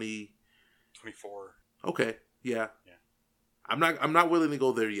 20. 24. Okay. Yeah. Yeah. I'm not willing to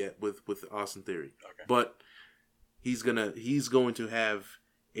go there yet with Austin Theory. Okay. But he's going to have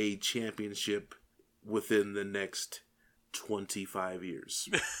a championship within the next 25 years.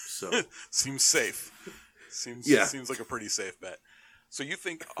 So seems safe. Seems like a pretty safe bet. So you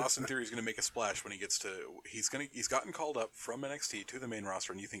think Austin Theory is going to make a splash when he gets to he's gotten called up from NXT to the main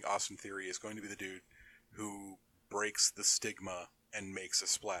roster, and you think Austin Theory is going to be the dude who breaks the stigma and makes a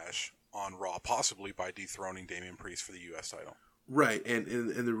splash on Raw, possibly by dethroning Damian Priest for the U.S. title? Right, and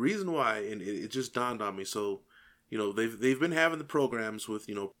the reason why, and it just dawned on me. So, they've been having the programs with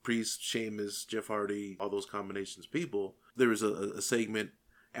Priest, Sheamus, Jeff Hardy, all those combinations of people. There was a segment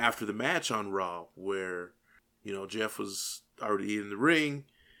after the match on Raw where Jeff was already in the ring.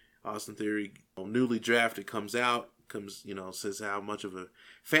 Austin Theory, newly drafted, comes out, says how much of a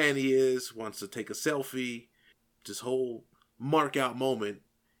fan he is, wants to take a selfie, this whole mark out moment,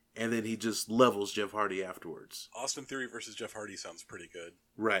 and then he just levels Jeff Hardy afterwards. Austin Theory versus Jeff Hardy sounds pretty good.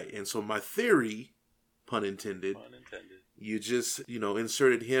 Right, and so my theory, pun intended, you just,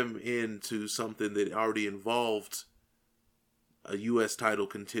 inserted him into something that already involved a U.S. title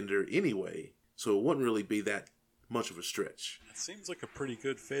contender anyway, so it wouldn't really be that much of a stretch. It seems like a pretty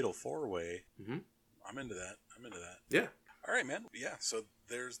good fatal four-way. Mm-hmm. I'm into that. Yeah. All right, man. Yeah, so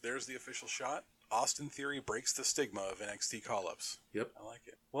there's the official shot. Austin Theory breaks the stigma of NXT call-ups. Yep. I like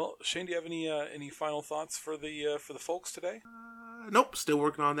it. Well, Shane, do you have any final thoughts for the folks today? Nope. Still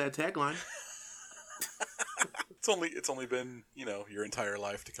working on that tagline. It's only been your entire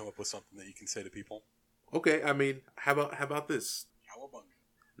life to come up with something that you can say to people. Okay. I mean, how about this?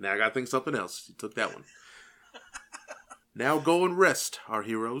 Now I gotta think something else. You took that one. Now go and rest, our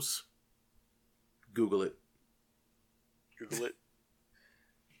heroes. Google it. Google it.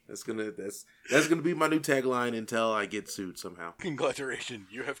 That's gonna be my new tagline until I get sued somehow. Congratulations,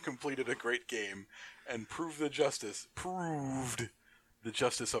 you have completed a great game and proved the justice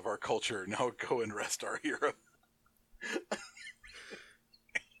of our culture. Now go and rest, our hero.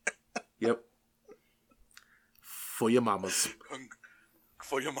 Yep. For your mamas.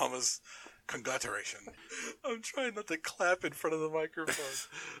 For your mamas. Congratulations. I'm trying not to clap in front of the microphone.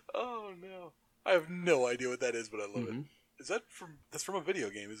 Oh no. I have no idea what that is, but I love it. Is that's from a video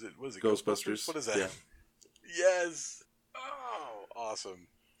game, is it? What is it? Ghostbusters? What is that? Yeah. Yes. Oh, awesome.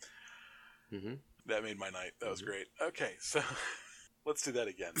 Mm-hmm. That made my night. That was great. Okay, so let's do that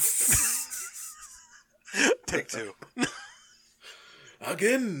again. Take two.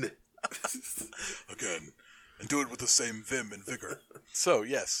 Again. Again. And do it with the same vim and vigor. So,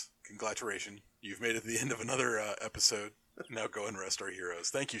 yes, congratulations. You've made it to the end of another episode. Now go and rest our heroes.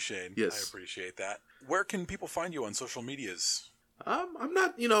 Thank you, Shane. Yes. I appreciate that. Where can people find you on social medias? I'm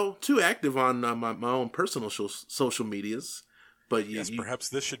not, too active on my own personal social medias. But perhaps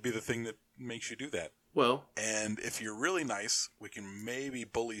this should be the thing that makes you do that. Well. And if you're really nice, we can maybe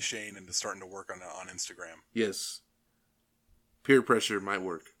bully Shane into starting to work on Instagram. Yes. Peer pressure might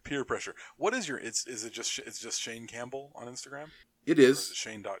work. Peer pressure. What is your? It's just Shane Campbell on Instagram. It is.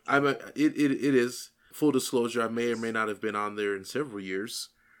 Shane. It is. Full disclosure, I may or may not have been on there in several years.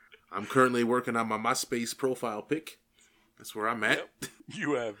 I'm currently working on my MySpace profile pic. That's where I'm at. Yep.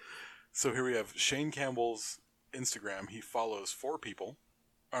 You have. So here we have Shane Campbell's Instagram. He follows 4 people.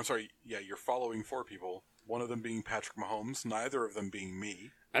 I'm sorry. Yeah, you're following 4 people. One of them being Patrick Mahomes. Neither of them being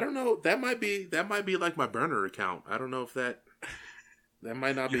me. I don't know. That might be like my burner account. I don't know if that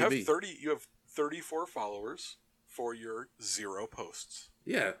might not be me. You have 34 followers for your 0 posts.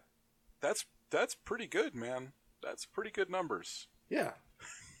 Yeah. That's pretty good, man. That's pretty good numbers. Yeah.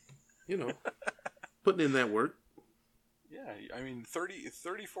 Putting in that work. Yeah, I mean,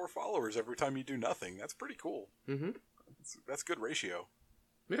 34 followers every time you do nothing. That's pretty cool. Mm-hmm. That's good ratio.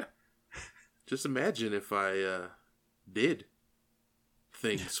 Yeah. Just imagine if I did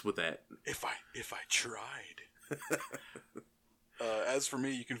things with that. If I tried. As for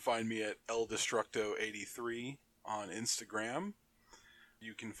me, you can find me at eldestructo83 on Instagram.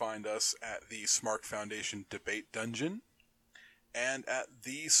 You can find us at the Smark Foundation Debate Dungeon and at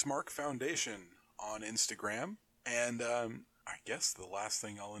the Smark Foundation on Instagram. And I guess the last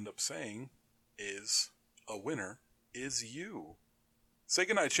thing I'll end up saying is a winner is you. Say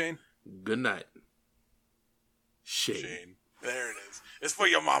goodnight, Shane. Good night. Shain. Shane. There it is. It's for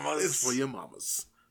your mamas. It's for your mamas.